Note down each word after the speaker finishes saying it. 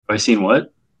Have I seen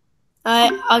what?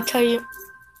 I'll tell you.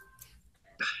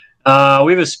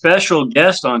 We have a special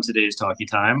guest on today's Talkie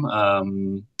Time.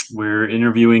 We're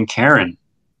interviewing Karen.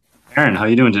 Karen, how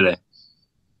you doing today?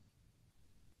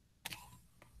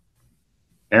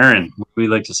 Karen, what would we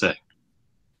like to say?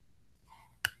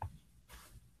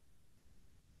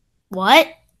 What?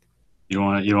 You don't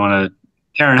want to.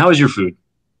 Karen, how is your food?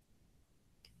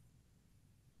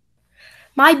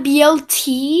 My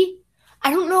BLT?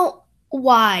 I don't know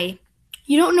why.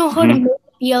 You don't know how to Hmm. make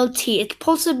BLT. It's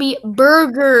supposed to be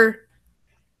burger,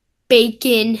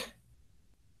 bacon,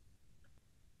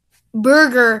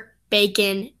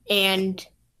 and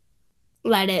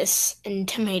lettuce and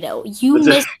tomato. What's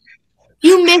it?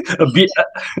 You missed. A B,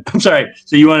 I'm sorry.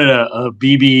 So you wanted a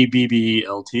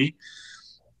BBLT?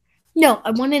 No,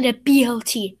 I wanted a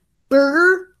BLT.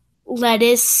 Burger,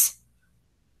 lettuce,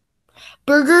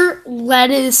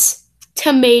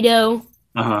 tomato.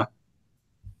 Uh-huh.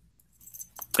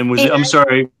 And was it? And I'm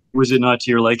sorry. Was it not to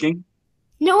your liking?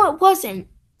 no, it wasn't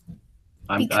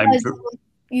I'm. because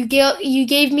you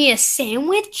gave me a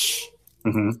sandwich.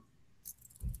 Mhm.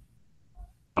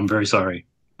 I'm very sorry.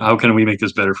 How can we make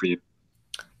this better for you?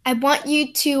 I want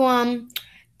you to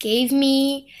give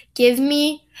me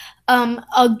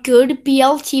a good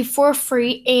BLT for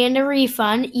free and a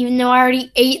refund, even though I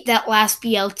already ate that last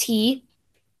BLT.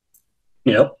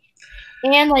 Yep.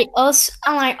 And I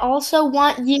also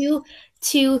want you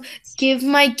to give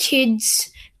my kids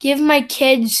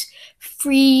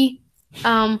free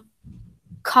um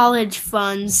college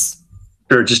funds.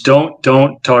 Sure. Just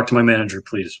don't talk to my manager,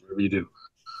 please. Whatever you do.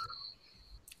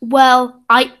 Well,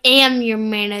 I am your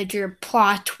manager,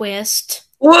 plot twist.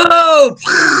 Whoa!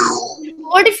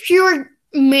 What if your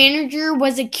manager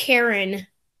was a Karen?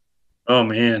 Oh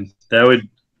man, that would.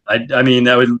 I mean,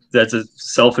 that would. That's a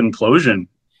self implosion.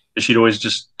 She'd always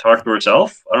just talk to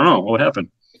herself. I don't know what would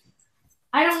happen.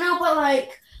 I don't know, but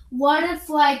what if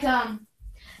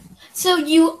so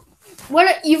you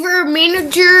were a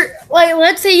manager,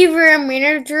 let's say you were a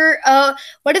manager,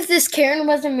 what if this Karen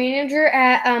was a manager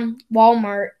at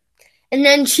Walmart, and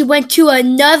then she went to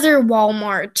another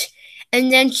Walmart,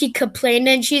 and then she complained,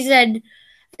 and she said,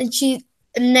 and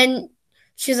then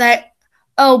she's like,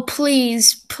 oh,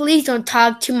 please don't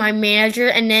talk to my manager.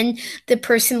 And then the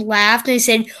person laughed and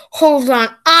said, hold on,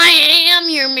 I am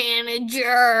your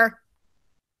manager.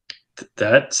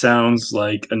 That sounds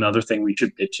like another thing we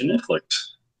should pitch in Netflix.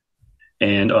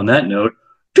 And on that note,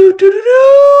 do do do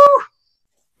do.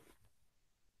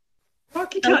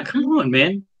 Rocky time, come on,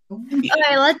 man. All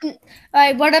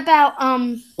right, what about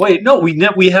Wait, no,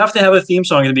 we have to have a theme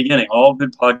song in the beginning. All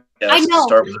good I podcasts know,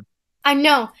 start with. I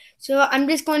know. So I'm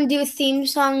just going to do a theme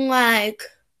song like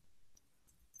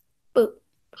boop.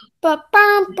 Ba-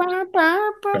 ba- ba- ba-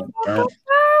 ba- ba-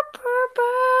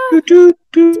 Do, ba- ba- do,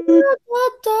 do.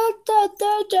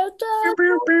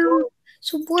 ba.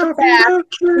 So we're Talking back. about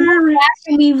Karen.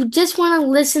 And we just want to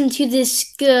listen to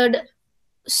this good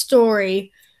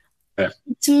story. Okay.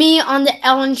 It's me on the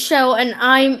Ellen Show, and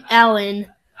I'm Ellen.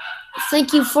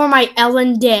 Thank you for my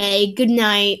Ellen Day. Good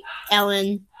night,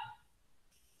 Ellen.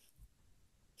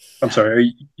 I'm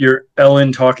sorry, you're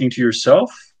Ellen talking to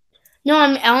yourself? No,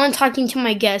 I'm Ellen talking to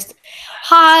my guest.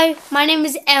 Hi, my name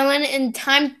is Ellen, and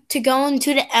time to go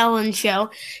into the Ellen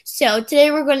Show. So today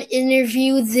we're going to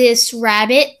interview this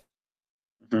rabbit.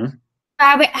 Mm-hmm.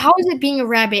 Rabbit, how is it being a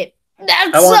rabbit?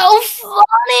 That's want... so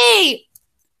funny!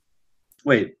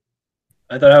 Wait,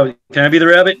 I thought I was... Can I be the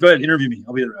rabbit? Go ahead, interview me.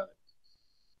 I'll be the rabbit.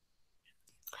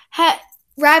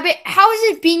 Rabbit, how is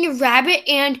it being a rabbit,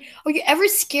 and are you ever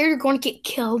scared you're going to get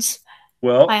killed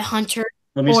by a hunter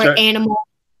or an animal?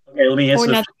 Okay, let me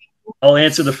answer. I'll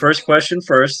answer the first question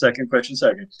first, second question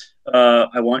second.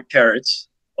 I want carrots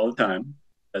all the time.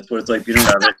 That's what it's like being a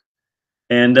rabbit.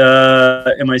 And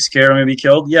am I scared I'm going to be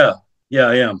killed? Yeah,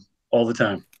 I am all the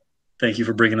time. Thank you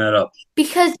for bringing that up.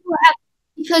 Because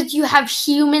you have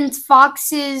humans,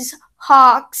 foxes,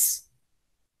 hawks,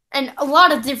 and a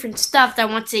lot of different stuff that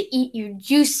wants to eat your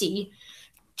juicy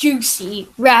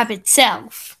rabbit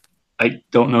self. I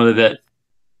don't know that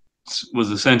was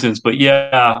a sentence, but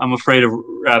yeah, I'm afraid of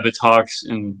rabbits, hawks,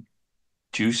 and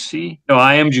juicy. No,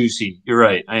 I am juicy. You're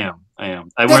right. I am.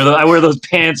 I wear those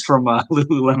pants from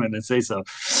Lululemon that say so.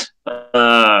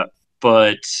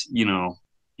 But you know,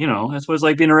 that's what it's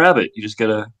like being a rabbit. You just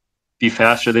gotta be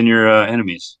faster than your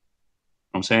enemies. You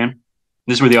know what I'm saying?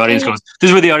 This is where the audience goes. This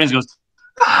is where the audience goes.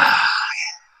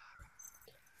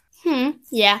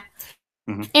 Yeah.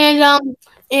 Mm-hmm. And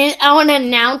I want to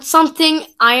announce something.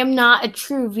 I am not a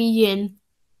true vegan.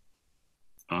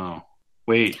 Oh,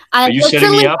 wait. Are you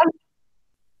setting me up?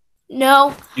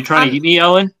 No. You trying to eat me,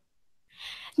 Ellen?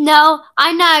 No,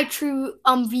 I'm not a true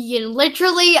vegan.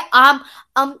 Literally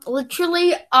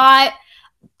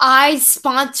I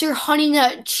sponsor Honey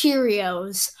Nut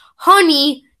Cheerios.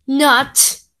 Honey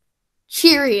Nut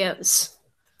Cheerios.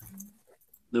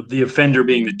 The offender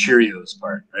being the Cheerios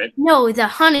part, right? No, the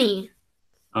honey.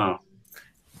 Oh,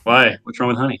 why? What's wrong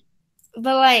with honey?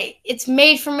 But like it's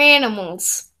made from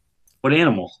animals. What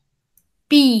animal?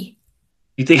 Bee.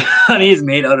 You think honey is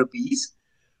made out of bees?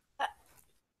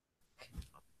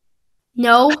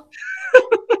 No.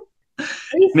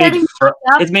 Are you Made setting for,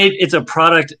 me up? it's made. It's a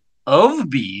product of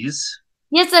bees.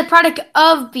 Yes, a product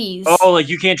of bees. Oh, like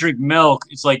you can't drink milk.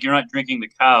 It's like you're not drinking the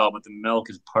cow, but the milk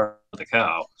is part of the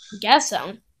cow. I guess so.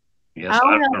 I Yes,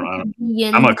 don't I know don't if know.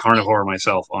 it's I'm a vegan. carnivore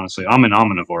myself, honestly. I'm an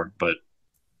omnivore, but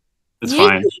it's You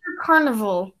fine. just your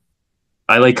carnival.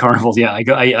 I like carnivals. Yeah,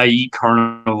 I eat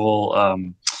carnival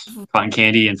cotton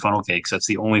candy and funnel cakes. That's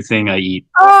the only thing I eat.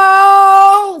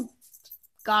 Oh,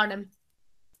 got him.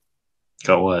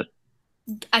 Got what?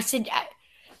 I said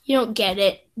you don't get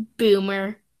it,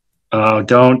 boomer. Oh,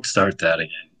 don't start that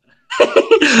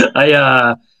again.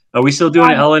 I are we still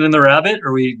doing Ellen and the Rabbit? Or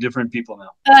are we different people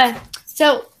now?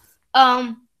 So,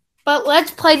 but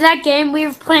let's play that game we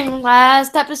were playing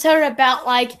last episode about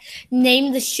like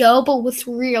name the show, but with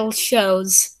real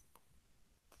shows.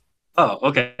 Oh,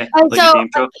 okay. Like a So game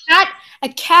show. a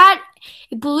cat,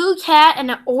 a blue cat,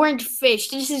 and an orange fish.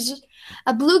 This is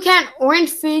a blue cat, and orange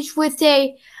fish with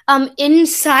a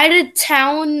inside a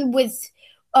town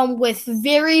with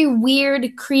very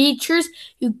weird creatures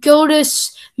who go to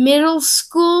middle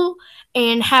school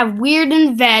and have weird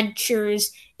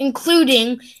adventures,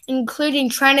 including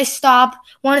trying to stop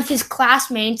one of his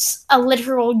classmates, a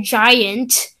literal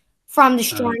giant, from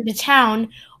destroying the town,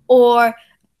 or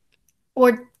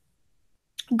or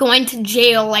going to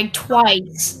jail like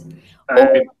twice. All Or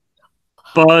right.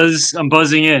 Buzz, I'm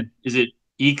buzzing in. Is it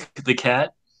Eek the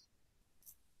cat?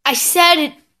 I said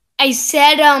it. I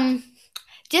said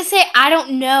just say I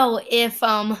don't know if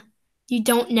you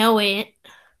don't know it.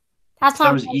 That's That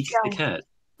not was a Eek the show. cat.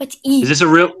 What's Is E? this a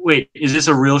real wait, is this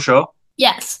a real show?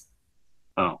 Yes.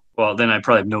 Oh, well then I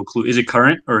probably have no clue. Is it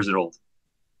current or is it old?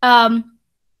 Um,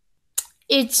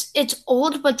 it's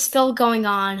old but still going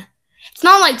on. It's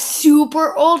not like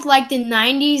super old like the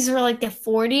 90s or like the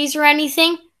 40s or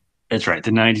anything. That's right.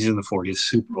 The 90s and the 40s,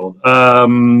 super old.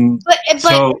 But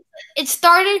So it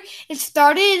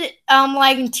started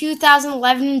like in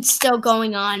 2011. It's still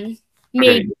going on. okay,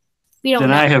 Maybe we don't then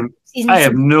know. Season I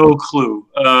have two. no clue.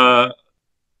 The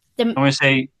I'm gonna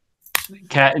say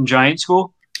Cat and Giant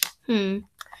School. hmm.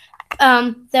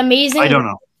 The I don't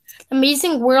know.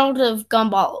 amazing world of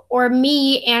Gumball, or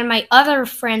me and my other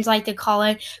friends like to call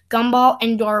it Gumball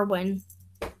and Darwin.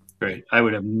 Great. I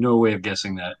would have no way of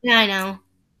guessing that. Yeah, I know.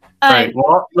 All right.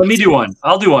 Well, let me do one.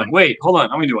 I'll do one. Wait, hold on.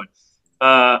 I'm gonna do one.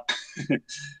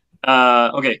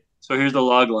 Uh, okay. So here's the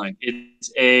log line.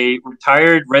 It's a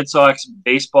retired Red Sox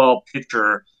baseball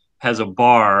pitcher has a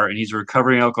bar and he's a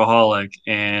recovering alcoholic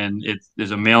and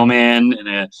there's a mailman and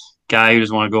a guy who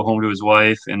doesn't want to go home to his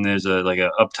wife and there's a like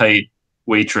a uptight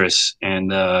waitress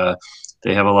and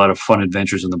they have a lot of fun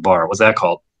adventures in the bar. What's that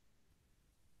called?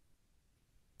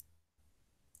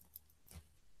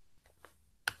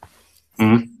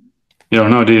 Hmm? You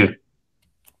don't know, do you?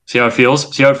 See how it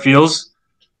feels? See how it feels?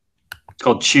 It's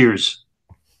called Cheers.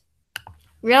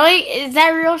 Really? Is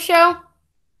that a real show?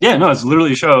 Yeah, no, it's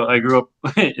literally a show. I grew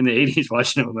up in the 80s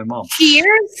watching it with my mom.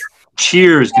 Cheers?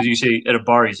 Cheers, because you say at a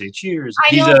bar, you say cheers. I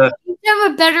He's know. a You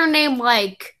have a better name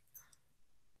like.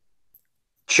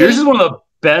 Cheers is one of the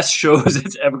best shows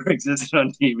that's ever existed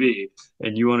on TV.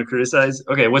 And you want to criticize?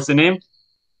 Okay, what's the name?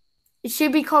 It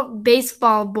should be called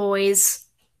Baseball Boys.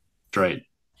 That's right.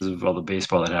 This is all the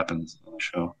baseball that happens on the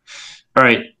show. All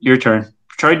right, your turn.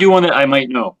 Try to do one that I might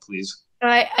know, please.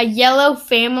 A yellow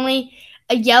family.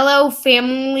 A yellow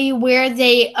family where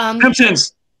they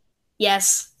Simpsons.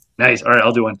 yes. Nice. All right,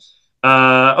 I'll do one.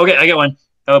 Okay, I got one.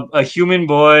 A human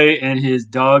boy and his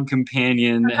dog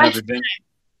companion have adventure.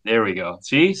 There we go.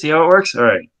 See how it works. All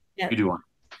right, Yeah. you do one.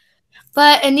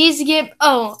 But it needs to get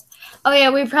oh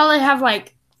yeah, we probably have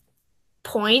like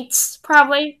points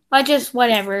probably. Like just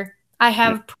whatever. I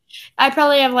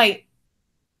probably have like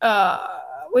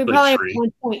we probably have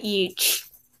 1 point each.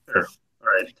 Sure. All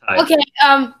right. Tie. Okay,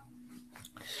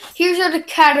 here's are the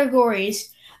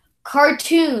categories.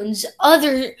 Cartoons,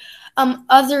 other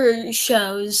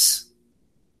shows.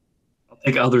 I'll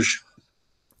take other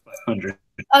 500.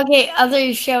 Okay,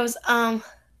 other shows. I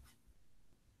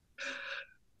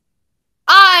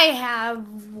have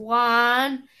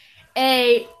one.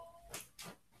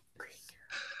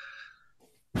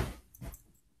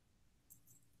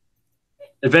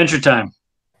 Adventure Time.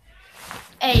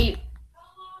 a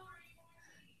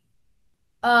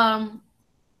um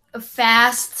a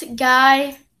fast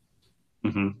guy.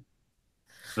 Mm-hmm.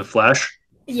 The Flash.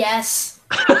 Yes.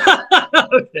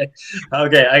 Okay.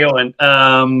 Okay, I got one.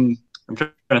 I'm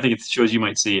trying to think of shows you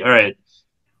might see. All right.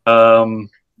 Um,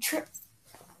 Tr-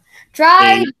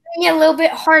 Try a doing it a little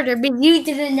bit harder, but you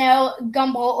didn't know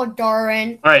Gumball or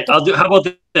Darwin. All right. I'll do. How about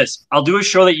this? I'll do a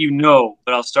show that you know,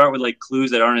 but I'll start with like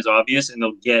clues that aren't as obvious, and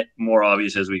they'll get more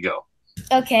obvious as we go.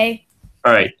 Okay.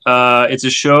 All right. It's a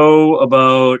show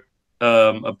about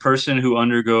a person who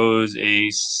undergoes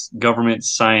a government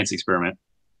science experiment,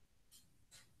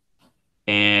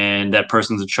 and that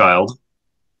person's a child,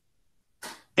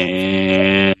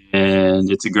 and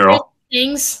it's a girl.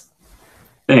 Things.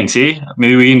 Thanks. See,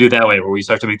 maybe we can do it that way, where we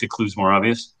start to make the clues more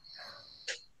obvious.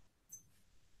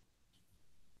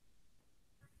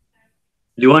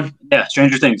 You won? Yeah,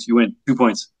 Stranger Things. You win. 2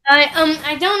 points.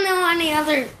 I don't know any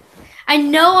other. I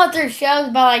know other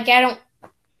shows, but like I don't.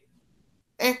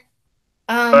 Eh.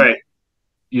 All right.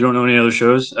 You don't know any other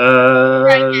shows?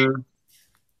 Right. All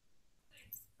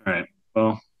right.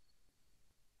 Well,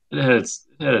 it had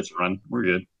its run. We're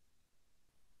good.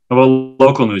 How about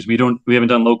local news? We haven't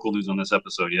done local news on this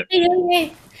episode yet.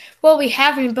 Well, we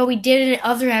haven't, but we did it in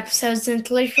other episodes, and it's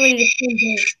literally the same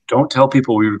thing. Don't tell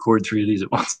people we record 3 of these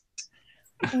at once.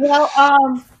 Well,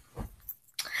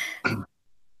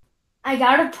 I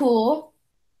got a pool.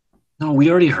 No, we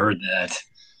already heard that.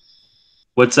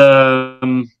 What's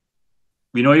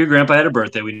we know your grandpa had a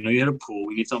birthday. We know you had a pool.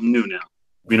 We need something new now.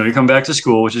 We know you're coming back to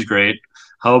school, which is great.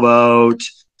 How about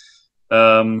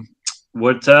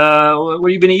what have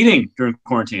you been eating during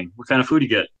quarantine? What kind of food you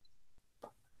get?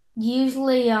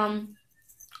 Usually,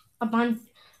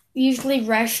 usually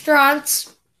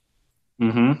restaurants.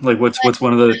 Mm-hmm. Like what's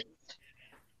one of the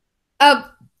Uh,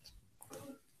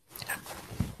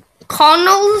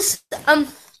 Connell's,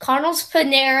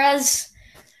 Paneras,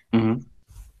 mm-hmm.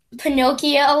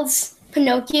 Pinocchio,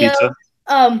 Pizza?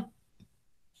 um,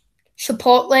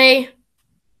 Chipotle.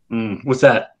 What's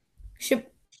that?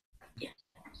 Chip-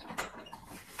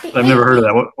 I've never heard of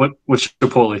that. What's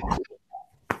Chipotle?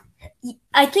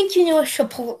 I think you know what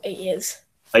Chipotle is.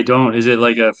 I don't. Is it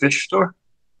like a fish store?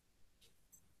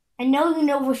 I know you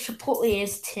know what Chipotle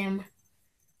is, Tim.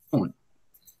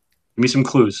 Give me some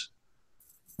clues.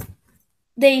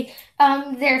 They're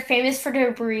famous for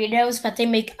their burritos, but they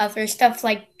make other stuff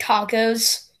like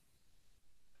tacos,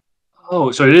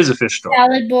 Oh, so it is a fish store.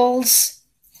 salad bowls.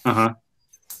 Uh-huh.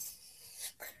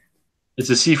 It's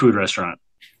a seafood restaurant.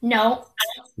 No.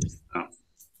 Oh.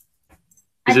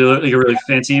 Is it like a really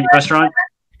fancy restaurant?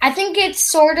 I think it's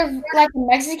sort of like a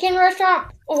Mexican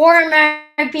restaurant, or I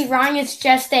might be wrong. It's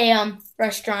just a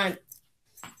restaurant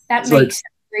that It's makes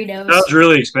burritos. That was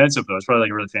really expensive though. It's probably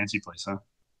like a really fancy place, huh?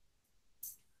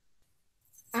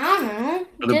 I don't know.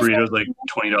 Are the burritos like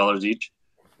 $20 each?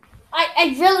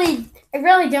 I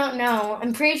really don't know.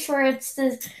 I'm pretty sure it's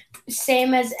the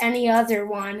same as any other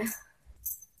one.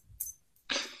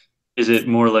 Is it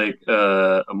more like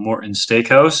a Morton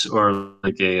Steakhouse or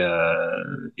like a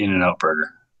In-N-Out burger?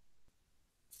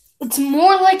 It's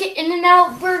more like an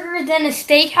In-N-Out burger than a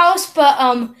steakhouse, but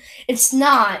it's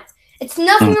not. It's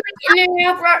nothing like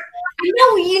In-N-Out. I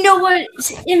know you know what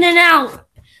In-N-Out.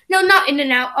 No, not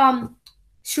In-N-Out.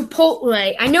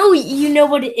 Chipotle. I know you know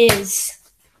what it is.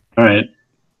 All right.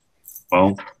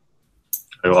 Well,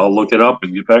 I'll look it up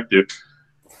and get back to you.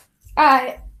 All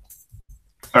right.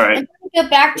 All right. Let's go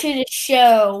back to the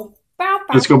show.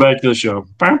 Let's go back to the show.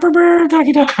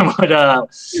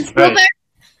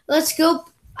 Let's go.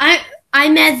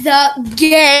 I'm at the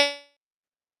game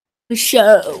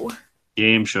show.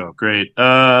 Game show. Great.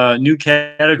 New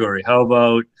category. How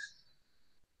about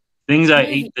things I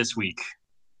ate this week?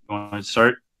 You want to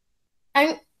start?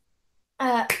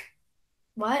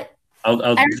 What?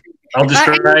 I'll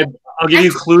describe. I'll give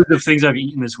you clues of things I've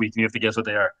eaten this week, and you have to guess what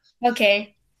they are.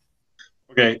 Okay.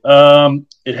 Okay.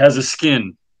 It has a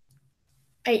skin.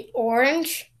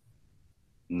 Orange?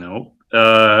 No.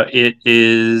 It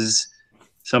is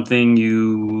something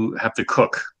you have to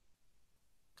cook.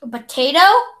 A potato?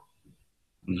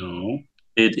 No.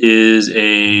 It is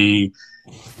a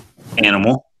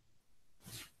animal.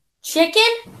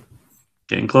 Chicken?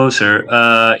 Getting closer.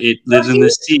 It lives in the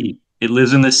sea. It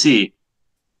lives in the sea.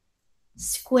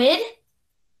 Squid?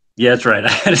 Yeah, that's right. I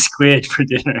had a squid for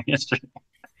dinner yesterday.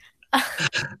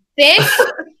 Fish?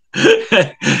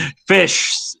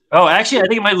 Fish. Oh, actually, I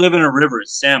think it might live in a river.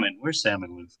 It's salmon. Where's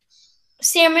salmon live?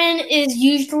 Salmon is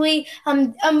usually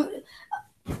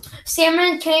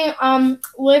salmon can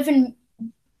live in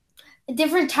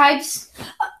different types.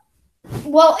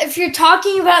 Well, if you're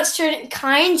talking about certain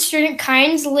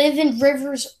kinds live in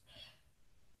rivers.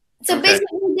 So Okay.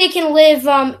 basically, they can live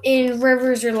in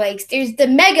rivers or lakes. There's the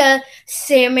mega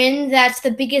salmon, that's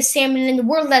the biggest salmon in the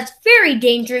world, that's very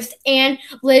dangerous and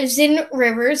lives in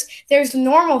rivers. There's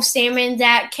normal salmon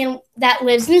that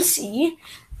lives in sea.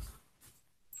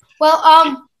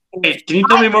 Well, Wait, can you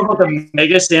tell me more about the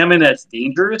mega salmon that's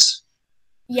dangerous?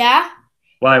 yeah,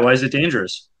 Why? Why is it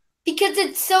dangerous? because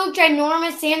it's so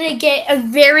ginormous and they get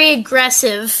very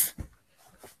aggressive.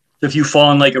 So if you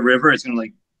fall in like a river, it's gonna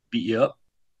like beat you up.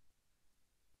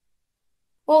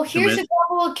 Well, The here's a myth.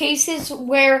 couple of cases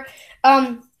where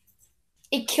um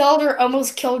it killed or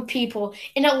almost killed people.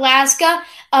 In Alaska,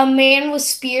 a man was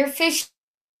spearfished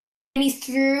and he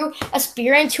threw a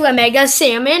spear into a mega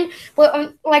salmon,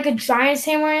 like a giant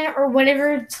salmon or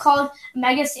whatever it's called,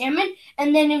 mega salmon.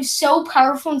 And then it was so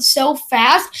powerful and so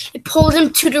fast, it pulled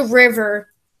him to the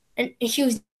river, and he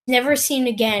was never seen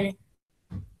again.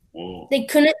 Whoa. They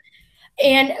couldn't.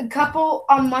 And a couple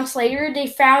months later, they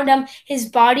found his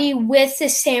body with the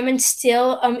salmon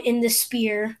still in the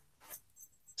spear, dead.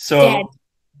 So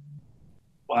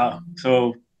wow.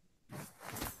 So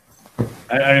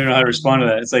I don't even know how to respond to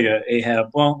that. It's like a Ahab.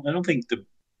 Well, I don't think the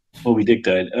Moby Dick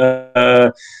died.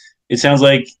 It sounds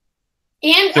like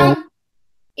And so. and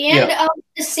Yeah.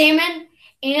 the salmon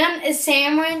and a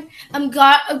salmon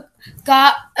got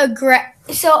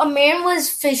so a man was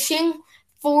fishing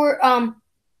for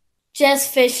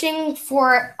just fishing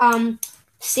for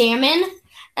salmon,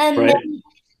 and Right. then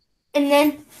and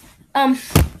then um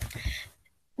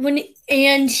when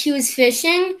and he was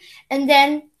fishing, and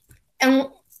then and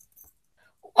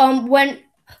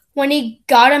when he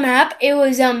got him up, it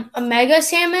was a mega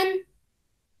salmon.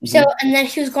 So Mhm. and then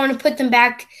he was going to put them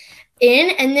back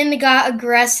in, and then they got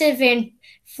aggressive and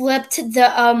flipped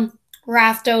the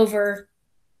raft over.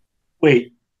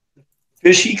 Wait.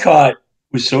 Fish he caught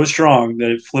was so strong that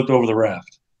it flipped over the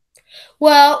raft.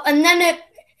 Well, and then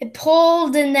it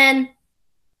pulled, and then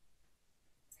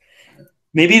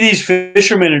Maybe these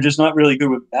fishermen are just not really good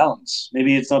with balance.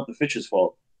 Maybe it's not the fish's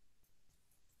fault.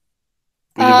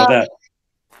 What do you think uh, about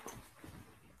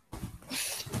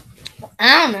that?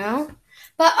 I don't know,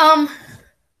 but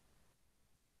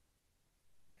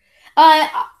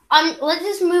let's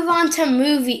just move on to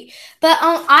movie. But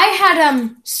I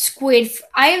had squid.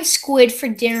 I have squid for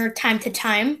dinner time to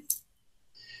time.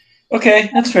 Okay,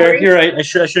 that's fair. You're right. I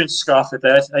shouldn't scoff at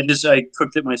that. I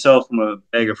cooked it myself from a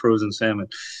bag of frozen salmon.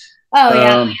 Oh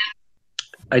yeah. Um,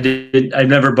 I did. I've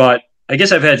never bought. I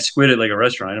guess I've had squid at like a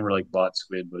restaurant. I never like bought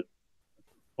squid, but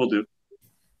we'll do.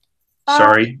 Uh,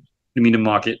 Sorry, didn't mean to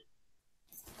mock it.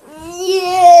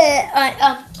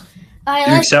 yeah. Do you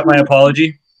Let's accept my do,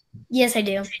 apology? yes, I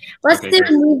do. Let's Okay, do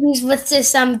great. movies with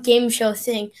this game show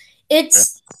thing. Okay.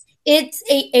 It's it's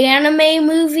a anime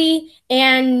movie,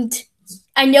 and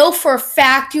I know for a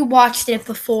fact you watched it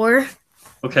before.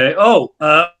 Okay. Oh,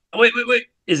 wait.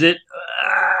 Is it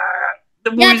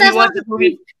the Yeah, movies we that's all watched the this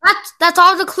movie? clues. That's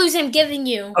all the clues I'm giving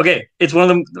you. Okay, it's one of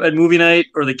them at movie night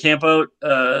or the camp out,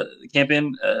 camp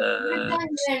in. I'm not telling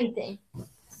you anything.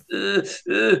 Uh,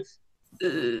 uh,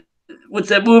 uh, what's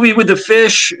that movie with the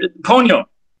fish? Ponyo.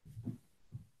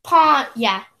 Pawn,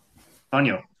 yeah.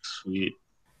 Ponyo. Sweet.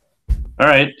 All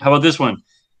right. How about this one?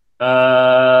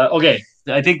 Okay.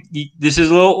 I think this is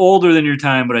a little older than your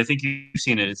time, but I think you've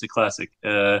seen it. It's a classic.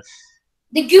 The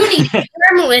Goonies,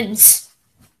 Gremlins.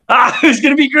 It's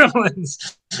gonna be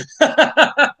Gremlins.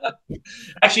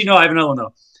 Actually, no. I have another one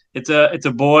though. It's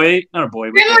a boy, not a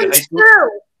boy, but like a high Gremlins school.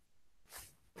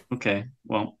 2. Okay,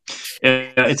 well,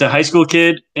 it's a high school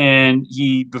kid, and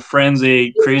he befriends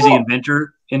a Teen crazy Wolf.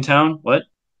 inventor in town. What?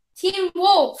 Teen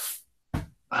Wolf.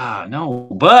 No,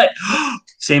 but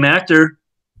same actor.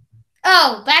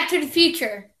 Oh, Back to the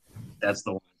Future. That's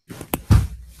the one.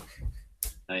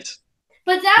 Nice.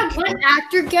 But that one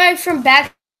actor guy from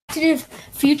Back to the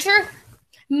Future,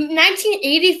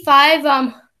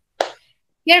 1985,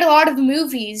 he had a lot of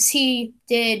movies he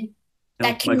did No,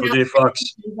 that came Michael out J.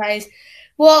 Fox. with guys.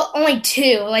 Well, only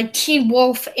two, like Teen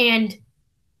Wolf and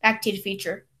Back to the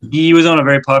Future. He was on a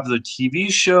very popular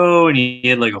TV show, and he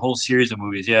had like a whole series of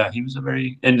movies. Yeah, he was a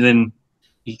very, and then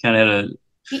he kind of had a.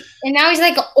 And now he's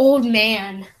like an old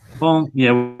man. Well,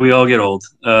 yeah, we all get old.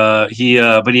 But he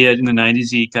had in the '90s.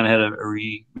 He kind of had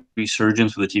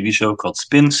resurgence with a TV show called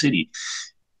Spin City.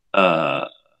 And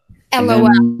LOL.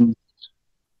 then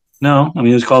no, I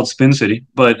mean it was called Spin City.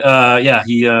 But yeah,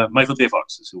 he Michael J.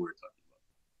 Fox is who we're talking about.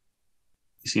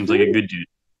 He seems like a good dude.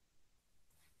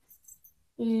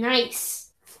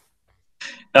 Nice.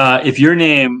 If your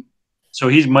name, so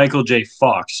he's Michael J.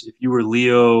 Fox. If you were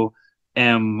Leo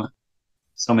M.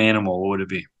 Some animal, what would it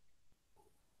be?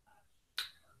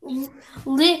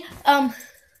 Le- um,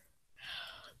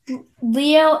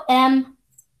 Leo M.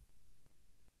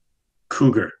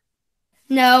 Cougar.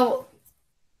 No,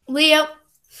 Leo.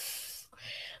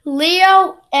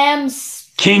 Leo M.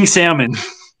 King salmon.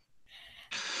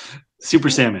 Super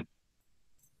salmon.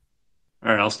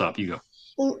 All right, I'll stop. You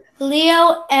go.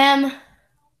 Leo M.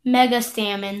 Mega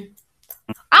Salmon.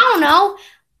 I don't know.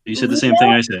 You said the same thing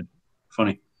Leo. I said.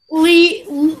 Funny.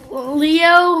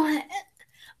 Leo.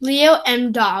 Leo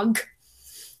M. Dog.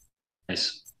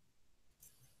 Nice.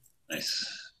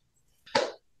 Nice.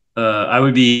 I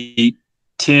would be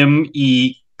Tim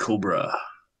E. Cobra.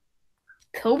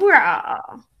 Cobra.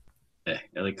 Yeah,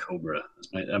 I like Cobra.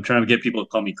 I'm trying to get people to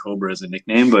call me Cobra as a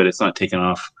nickname, but it's not taking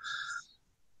off.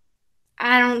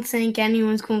 I don't think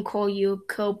anyone's going to call you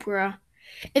Cobra.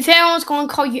 If anyone's going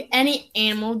to call you any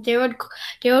animal, they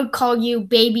would call you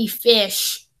baby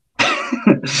fish.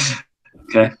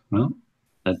 Okay, well,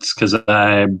 that's because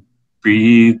I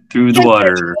breathe through the Because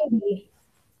water. you're a baby.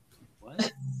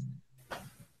 What? What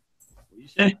did you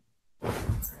say?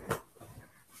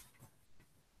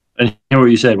 I didn't hear what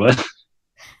you said. What?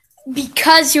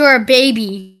 Because you're a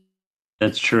baby.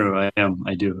 That's true. I am.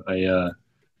 I do. I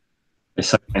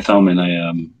suck my thumb and I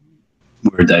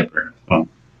wear a diaper. Well,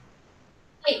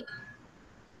 Wait,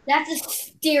 that's a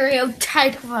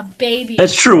stereotype of a baby.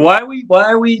 that's true. Why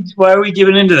are we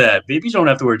giving into that? Babies don't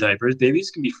have to wear diapers.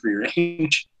 Babies can be free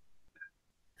range.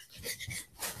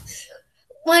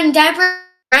 When diapers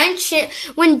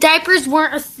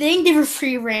weren't a thing, they were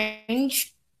free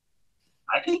range.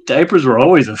 I think diapers were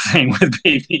always a thing with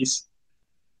babies.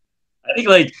 I think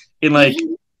like in like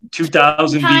Even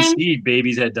 2000 time BC,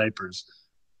 babies had diapers.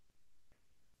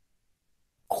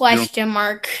 question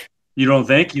mark. You don't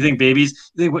think? You think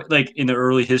babies? You think like in the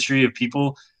early history of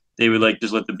people, they would like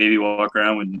just let the baby walk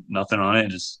around with nothing on it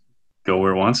and just go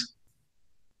where it wants?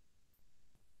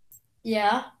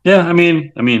 Yeah. Yeah, I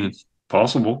mean, it's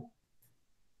possible.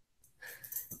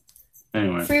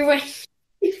 Anyway, Free range.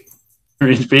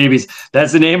 rich babies.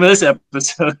 That's the name of this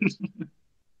episode. You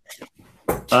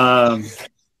All said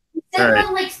right.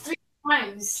 that like 3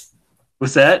 times.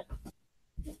 What's that?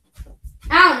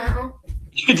 I don't know.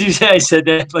 Did you say I said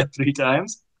that like 3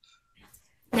 times?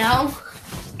 No.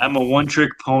 I'm a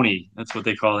one-trick pony. That's what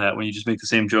they call that when you just make the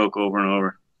same joke over and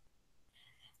over.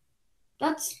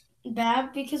 That's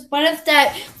bad because what if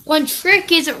that one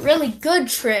trick is a really good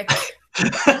trick?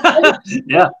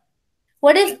 Yeah.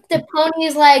 What if the pony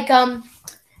is like um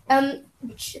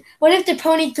what if the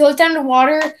pony goes down the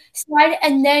water slide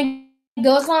and then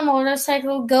goes on a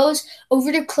motorcycle, goes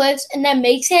over the cliffs and then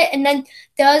makes it and then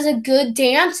does a good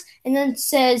dance and then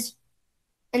says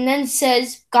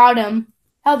got him.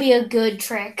 That'll be a good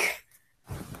trick.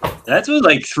 That's was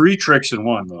like 3 tricks in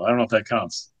one, though. I don't know if that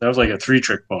counts. That was like a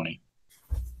 3-trick pony.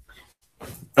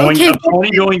 Okay, A pony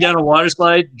going down a water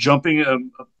slide, jumping a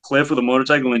cliff with a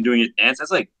motorcycle, and doing a dance. That's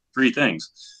like 3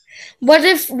 things. what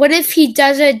if he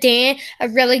does a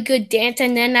really good dance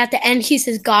and then at the end he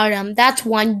says got him? That's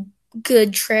one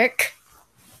good trick.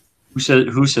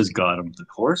 Who says got him? The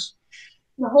horse?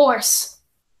 The horse.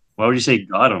 Why would you say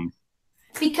got him?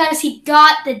 Because he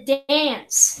got the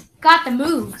dance, got the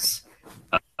moves.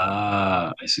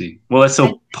 Ah, I see. Well, that's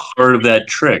still part of that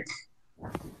trick.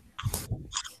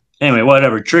 Anyway,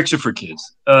 whatever. Tricks are for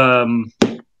kids. Time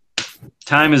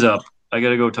is up. I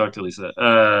gotta go talk to Lisa.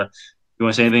 You want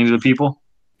to say anything to the people?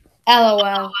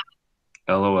 LOL.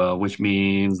 LOL, which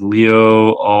means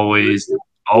Leo always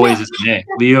No, is an A.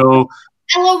 Leo.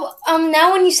 LOL.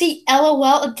 Now when you say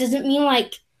LOL, it doesn't mean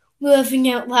like laughing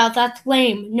out loud. That's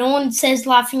lame. No one says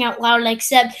laughing out loud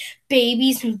except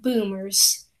babies and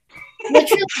boomers.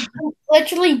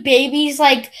 Literally babies,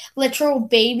 like literal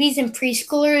babies and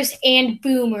preschoolers and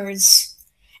boomers.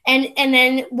 And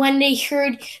then when they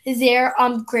heard their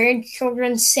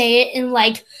grandchildren say it in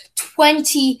like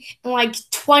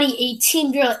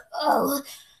 2018, they're like, oh,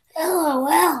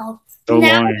 LOL. So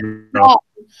Now long it's ago. lol.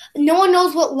 No one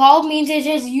knows what lol means. It's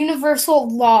just universal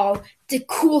lol. It's a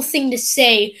cool thing to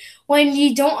say when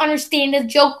you don't understand a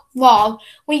joke. Lol.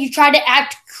 When you try to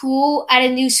act cool at a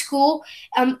new school,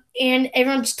 and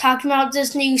everyone's talking about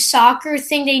this new soccer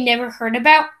thing they never heard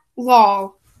about.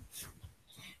 Lol.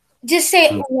 Just say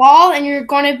lol, and you're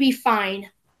gonna be fine.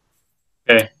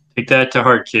 Okay, take that to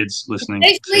heart, kids listening.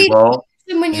 Say Especially lol,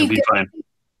 when and you'll you be go fine. to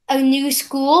a new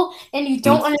school and you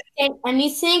don't Hmm? understand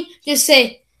anything. Just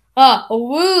say,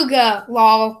 awooga,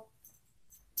 lol.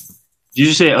 Did you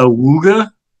just say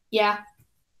awooga? Yeah.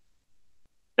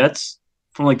 That's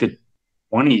from like the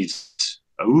 20s.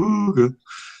 Awooga.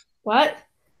 What?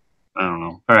 I don't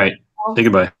know. All right, say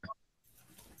goodbye.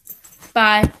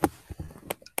 Bye.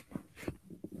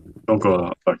 Don't go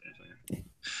out. Fuck.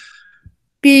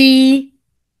 B.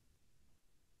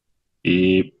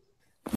 Beep.